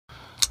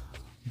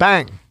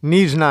Bang!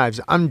 Neeves Knives.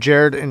 I'm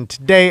Jared, and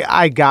today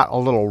I got a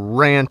little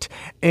rant,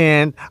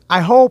 and I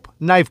hope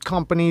knife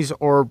companies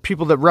or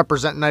people that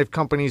represent knife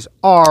companies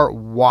are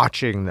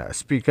watching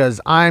this,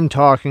 because I'm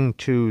talking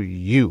to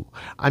you.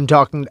 I'm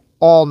talking to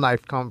all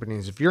knife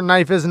companies. If your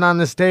knife isn't on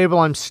this table,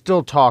 I'm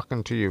still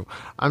talking to you.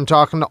 I'm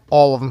talking to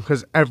all of them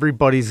because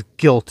everybody's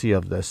guilty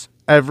of this.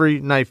 Every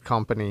knife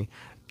company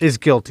is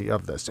guilty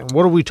of this. And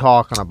what are we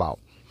talking about?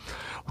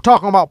 We're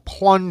talking about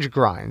plunge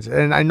grinds,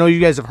 and I know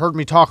you guys have heard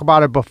me talk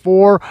about it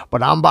before,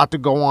 but I'm about to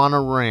go on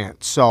a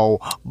rant, so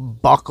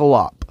buckle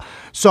up.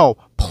 So,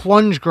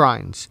 plunge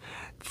grinds.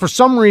 For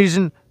some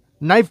reason,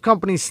 knife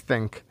companies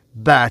think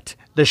that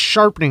the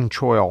sharpening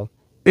choil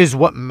is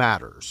what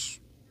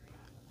matters.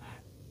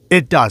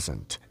 It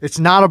doesn't. It's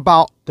not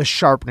about the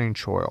sharpening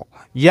choil.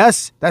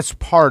 Yes, that's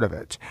part of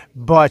it,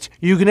 but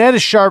you can add a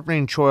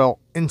sharpening choil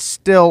and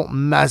still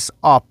mess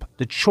up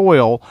the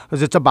choil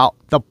because it's about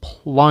the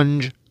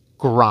plunge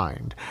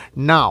grind.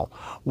 Now,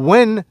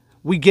 when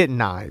we get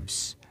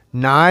knives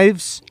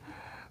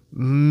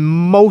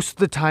most of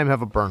the time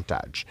have a burnt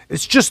edge.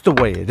 It's just the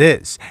way it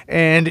is.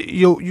 And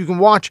you can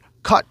watch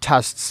cut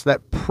tests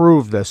that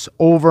prove this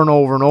over and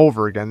over and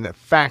over again, that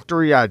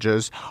factory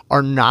edges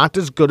are not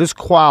as good as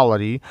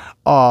quality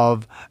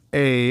of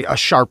a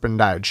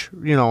sharpened edge,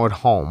 at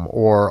home,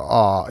 or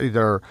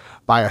either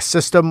by a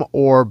system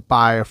or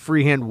by a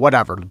freehand,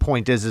 whatever. The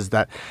point is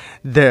that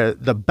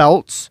the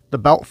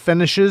belt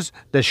finishes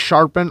that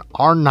sharpen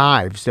our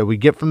knives that we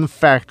get from the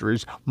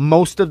factories,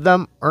 most of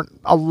them, or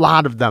a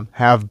lot of them,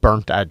 have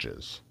burnt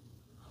edges.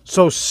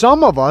 So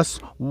some of us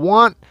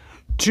want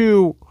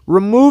to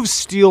remove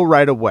steel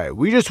right away.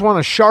 We just want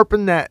to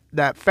sharpen that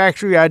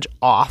factory edge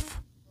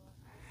off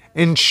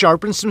and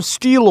sharpen some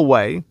steel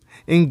away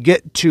and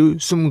get to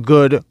some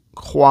good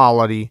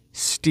quality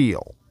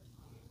steel.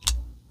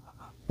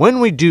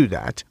 When we do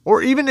that,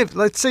 or even if,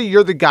 let's say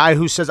you're the guy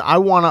who says, I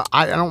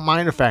don't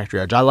mind a factory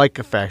edge, I like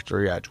a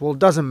factory edge. Well, it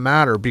doesn't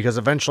matter, because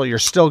eventually you're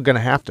still going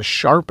to have to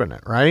sharpen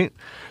it, right?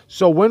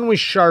 So when we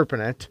sharpen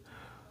it,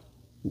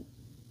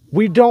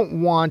 we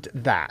don't want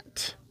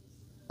that.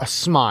 A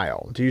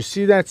smile. Do you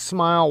see that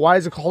smile? Why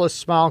is it called a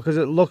smile? Because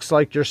it looks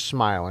like you're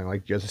smiling,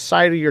 like the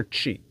side of your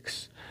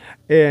cheeks.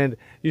 And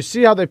you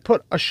see how they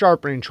put a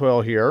sharpening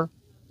choil here,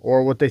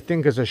 or what they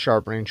think is a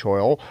sharpening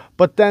choil,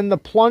 but then the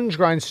plunge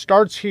grind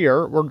starts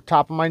here, where the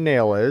top of my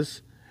nail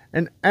is,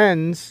 and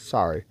ends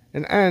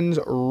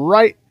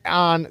right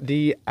on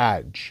the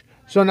edge.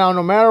 So now,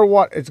 no matter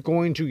what, it's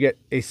going to get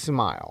a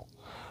smile.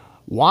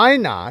 Why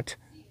not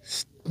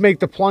make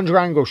the plunge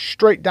grind go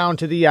straight down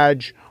to the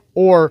edge,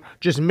 or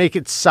just make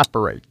it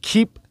separate?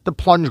 Keep the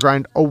plunge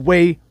grind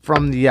away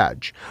from the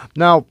edge.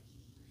 Now,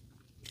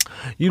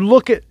 you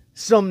look at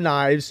some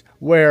knives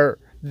where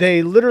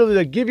they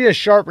literally give you a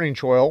sharpening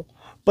choil,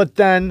 but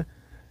then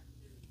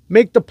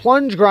make the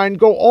plunge grind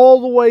go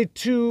all the way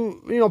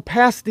to,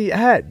 past the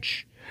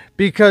edge.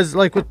 Because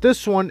like with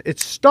this one, it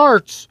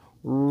starts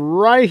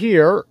right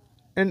here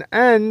and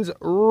ends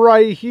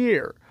right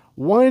here.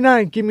 Why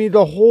not give me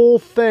the whole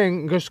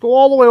thing, just go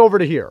all the way over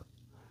to here?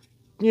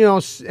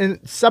 And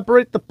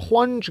separate the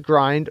plunge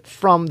grind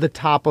from the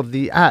top of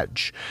the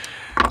edge.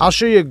 I'll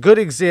show you a good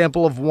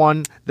example of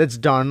one that's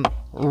done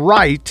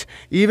right,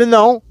 even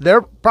though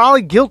they're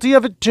probably guilty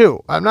of it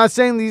too. I'm not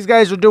saying these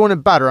guys are doing it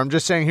better. I'm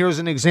just saying here's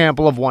an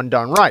example of one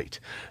done right.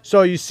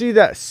 So you see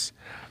this.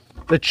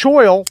 The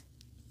choil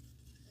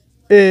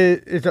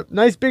is a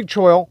nice big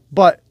choil,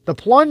 but the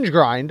plunge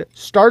grind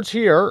starts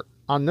here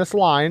on this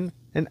line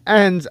and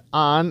ends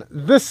on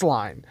this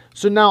line.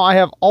 So now I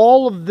have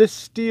all of this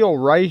steel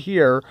right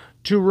here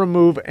to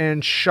remove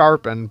and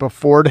sharpen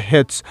before it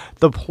hits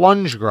the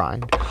plunge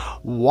grind.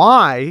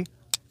 Why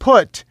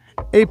put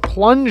a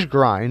plunge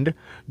grind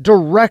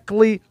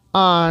directly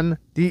on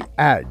the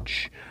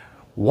edge?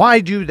 Why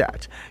do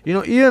that?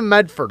 Even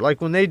Medford, like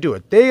when they do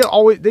it, they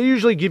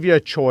usually give you a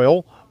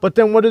choil, but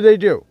then what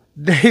do?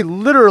 They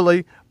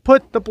literally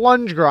put the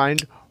plunge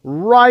grind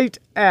right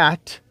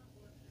at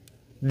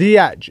the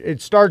edge.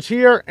 It starts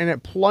here and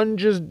it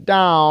plunges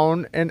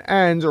down and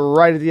ends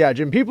right at the edge.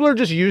 And people are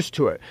just used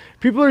to it.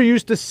 People are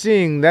used to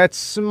seeing that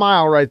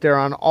smile right there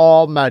on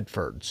all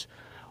Medfords.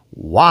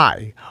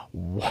 Why?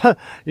 What?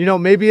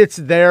 Maybe it's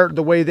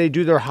the way they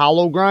do their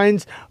hollow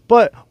grinds,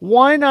 but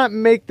why not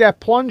make that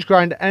plunge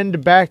grind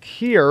end back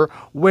here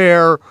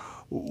where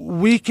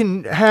we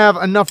can have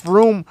enough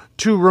room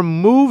to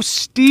remove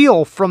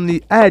steel from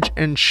the edge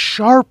and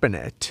sharpen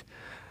it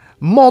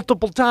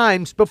multiple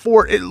times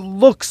before it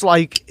looks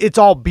like it's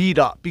all beat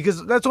up?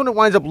 Because that's what it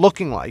winds up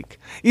looking like.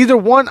 Either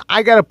one,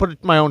 I got to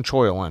put my own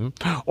choil in,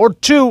 or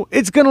two,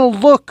 it's going to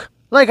look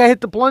like I hit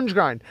the plunge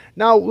grind.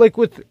 Now, like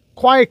with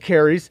quiet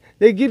carries,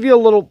 they give you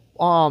a little,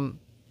 and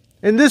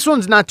this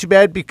one's not too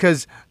bad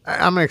because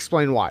I'm going to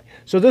explain why.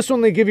 So this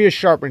one, they give you a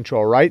sharpening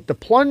choil, right? The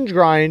plunge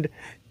grind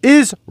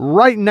is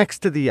right next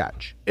to the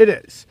edge. It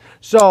is.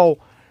 So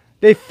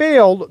they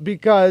failed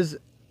because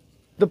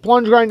the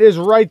plunge grind is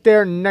right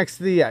there next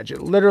to the edge.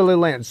 It literally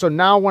lands. So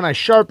now when I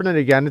sharpen it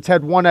again, it's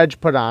had one edge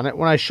put on it.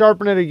 When I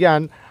sharpen it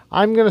again,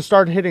 I'm going to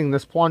start hitting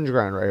this plunge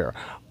grind right here.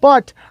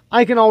 But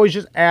I can always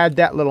just add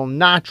that little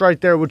notch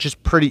right there, which is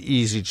pretty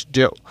easy to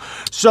do.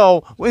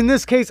 So in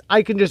this case,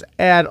 I can just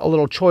add a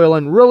little choil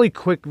in really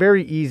quick,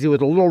 very easy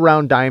with a little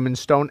round diamond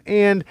stone.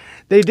 And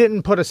they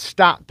didn't put a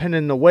stop pin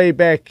in the way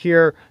back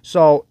here.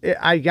 So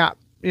I got,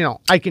 you know,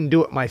 I can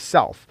do it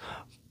myself.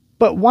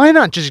 But why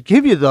not just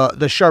give you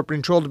the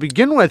sharpening tool to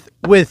begin with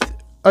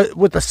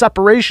the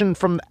separation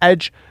from the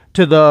edge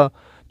to the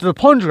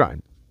plunge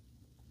grind?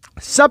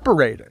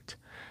 Separate it.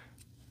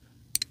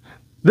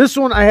 This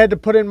one I had to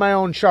put in my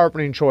own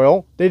sharpening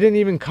choil. They didn't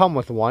even come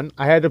with one.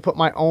 I had to put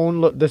my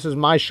own, this is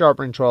my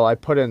sharpening choil I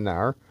put in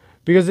there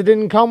because it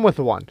didn't come with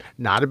one.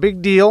 Not a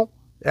big deal.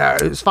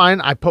 It's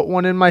fine. I put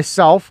one in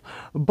myself,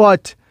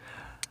 but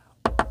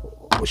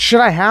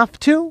should I have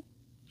to?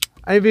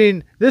 I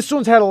mean, this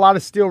one's had a lot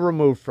of steel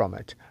removed from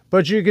it,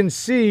 but you can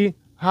see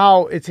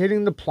how it's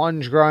hitting the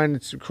plunge grind.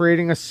 It's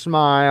creating a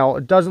smile.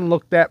 It doesn't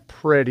look that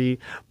pretty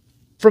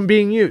from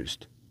being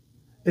used.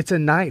 It's a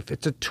knife.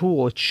 It's a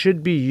tool. It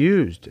should be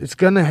used. It's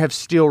going to have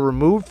steel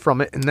removed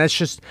from it, and that's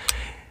just...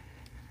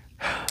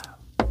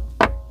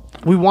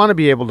 We want to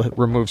be able to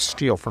remove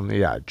steel from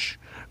the edge.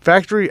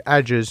 Factory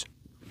edges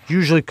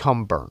usually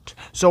come burnt,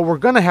 so we're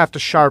going to have to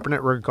sharpen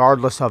it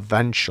regardless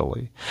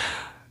eventually.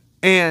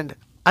 And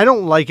I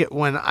don't like it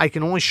when I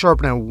can only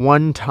sharpen it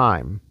one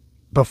time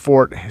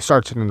before it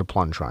starts hitting the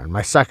plunge grind.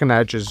 My second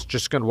edge is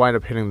just going to wind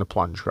up hitting the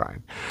plunge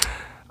grind.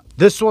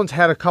 This one's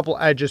had a couple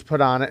edges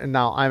put on it, and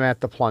now I'm at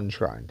the plunge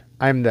grind.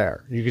 I'm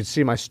there. You can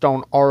see my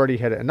stone already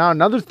hit it. And now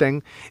another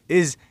thing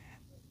is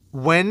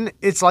when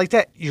it's like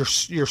that, your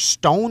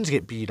stones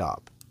get beat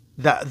up.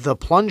 The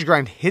plunge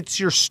grind hits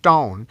your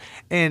stone,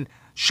 and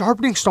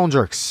sharpening stones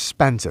are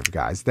expensive,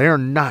 guys. They are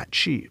not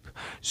cheap.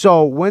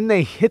 So when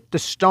they hit the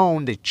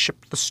stone, they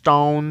chip the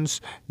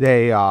stones.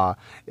 And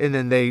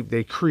then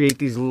they create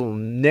these little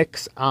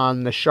nicks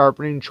on the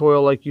sharpening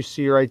choil like you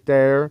see right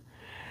there.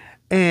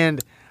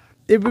 And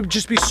it would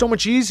just be so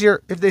much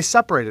easier if they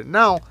separate it.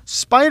 Now,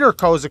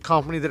 Spyderco is a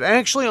company that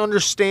actually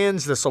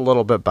understands this a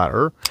little bit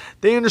better.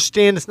 They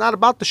understand it's not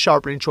about the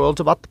sharpening choil, it's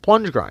about the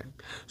plunge grind.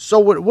 So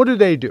what do?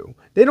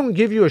 They don't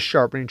give you a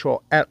sharpening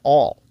choil at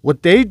all.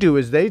 What they do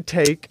is they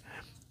take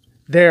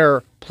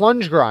their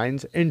plunge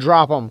grinds and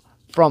drop them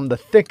from the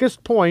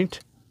thickest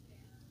point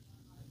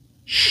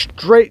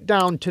straight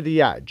down to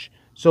the edge.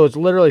 So it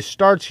literally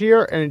starts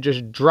here and it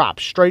just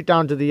drops straight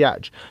down to the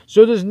edge.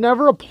 So there's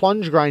never a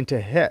plunge grind to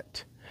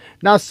hit.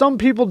 Now, some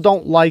people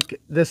don't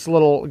like this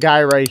little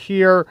guy right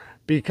here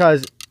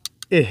because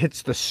it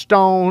hits the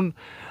stone.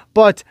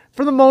 But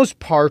for the most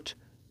part,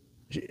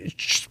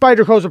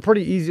 Spydercos are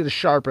pretty easy to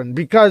sharpen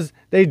because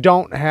they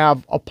don't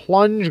have a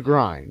plunge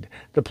grind.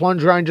 The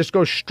plunge grind just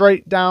goes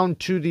straight down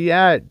to the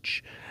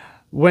edge.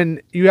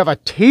 When you have a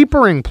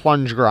tapering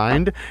plunge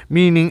grind,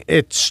 meaning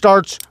it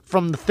starts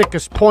from the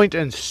thickest point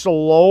and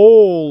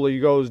slowly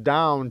goes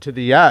down to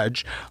the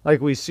edge, like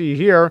we see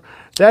here,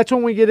 that's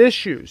when we get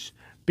issues.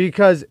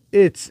 Because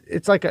it's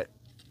like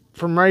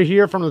from right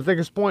here, from the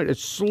thickest point, it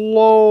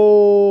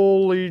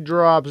slowly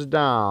drops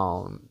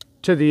down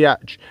to the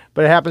edge.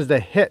 But it happens to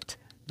hit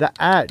the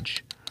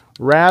edge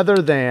rather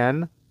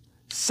than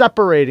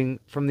separating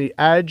from the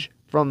edge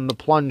from the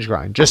plunge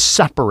grind. Just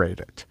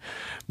separate it.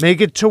 Make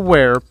it to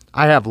where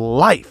I have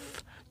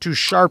life to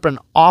sharpen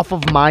off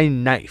of my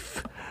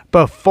knife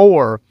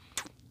before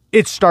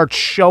it starts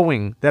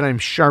showing that I'm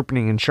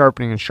sharpening and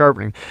sharpening and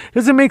sharpening,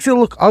 because it makes it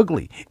look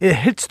ugly. It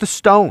hits the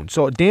stone,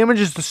 so it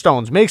damages the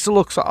stones, makes it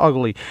look so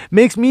ugly,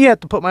 makes me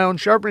have to put my own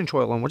sharpening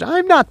choil in, which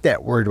I'm not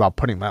that worried about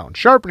putting my own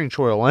sharpening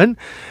choil in.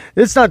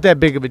 It's not that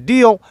big of a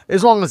deal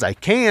as long as I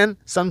can.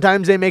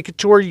 Sometimes they make it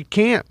to where you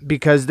can't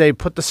because they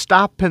put the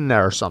stop pin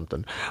there or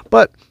something.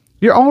 But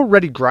you're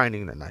already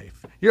grinding the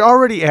knife. You're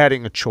already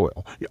adding a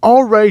choil. You're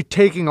already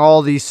taking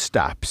all these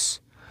steps.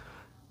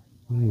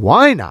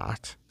 Why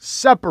not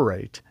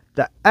separate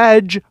the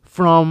edge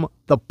from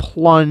the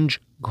plunge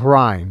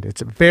grind?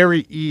 It's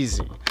very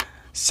easy.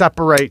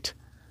 Separate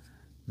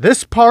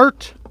this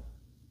part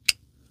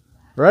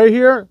right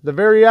here, the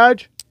very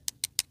edge,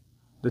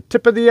 the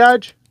tip of the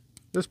edge,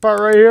 this part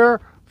right here,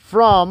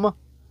 from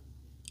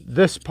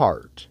this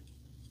part.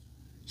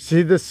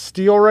 See this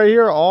steel right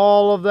here?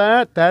 All of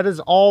that, that is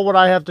all what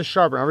I have to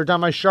sharpen. Every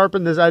time I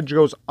sharpen, this edge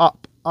goes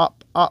up,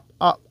 up, up,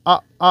 up,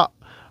 up, up.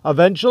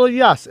 Eventually,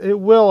 yes, it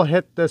will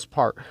hit this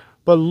part.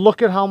 But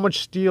look at how much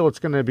steel it's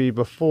going to be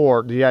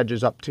before the edge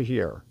is up to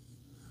here.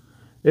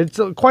 It's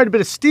quite a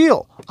bit of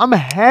steel. I'm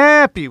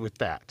happy with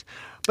that.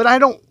 But I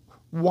don't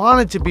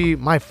want it to be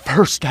my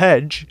first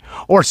edge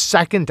or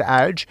second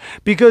edge,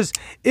 because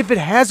if it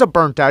has a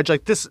burnt edge,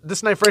 like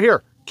this knife right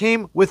here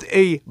came with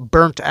a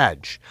burnt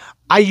edge.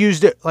 I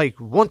used it like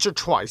once or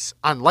twice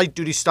on light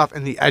duty stuff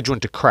and the edge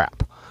went to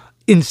crap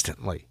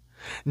instantly.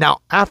 Now,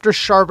 after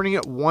sharpening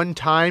it one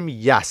time,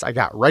 yes, I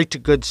got right to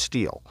good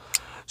steel.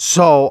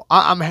 So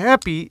I'm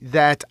happy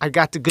that I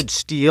got the good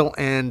steel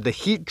and the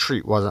heat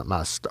treat wasn't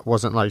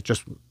like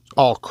just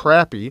all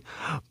crappy.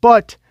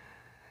 But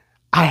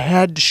I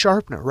had to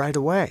sharpen it right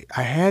away.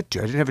 I had to.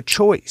 I didn't have a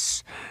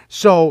choice.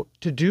 So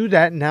to do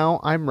that, now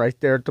I'm right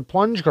there at the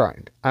plunge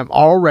grind. I'm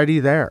already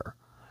there.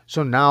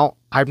 So now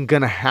I'm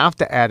going to have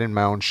to add in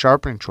my own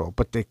sharpening tool,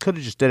 but they could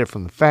have just did it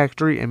from the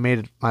factory and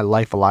made my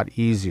life a lot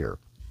easier.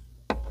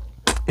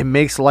 It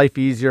makes life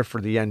easier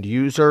for the end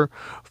user,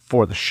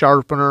 for the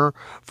sharpener,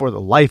 for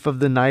the life of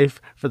the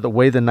knife, for the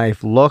way the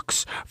knife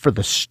looks, for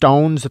the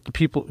stones that the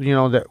people,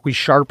 that we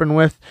sharpen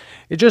with.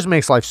 It just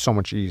makes life so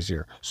much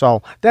easier.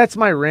 So that's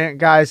my rant,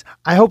 guys.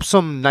 I hope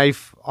some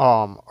knife,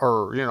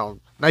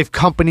 knife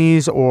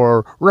companies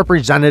or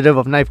representative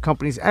of knife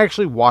companies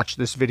actually watch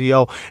this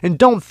video and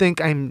don't think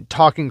I'm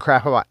talking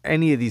crap about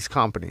any of these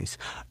companies.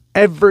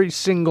 Every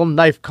single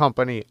knife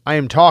company I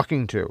am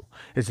talking to.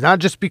 It's not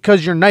just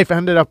because your knife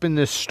ended up in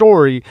this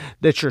story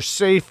that you're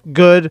safe,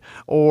 good,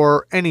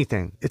 or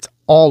anything. It's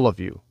all of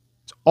you.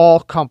 It's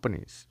all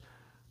companies.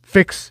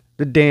 Fix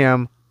the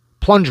damn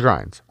plunge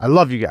grinds. I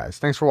love you guys.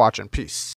 Thanks for watching. Peace.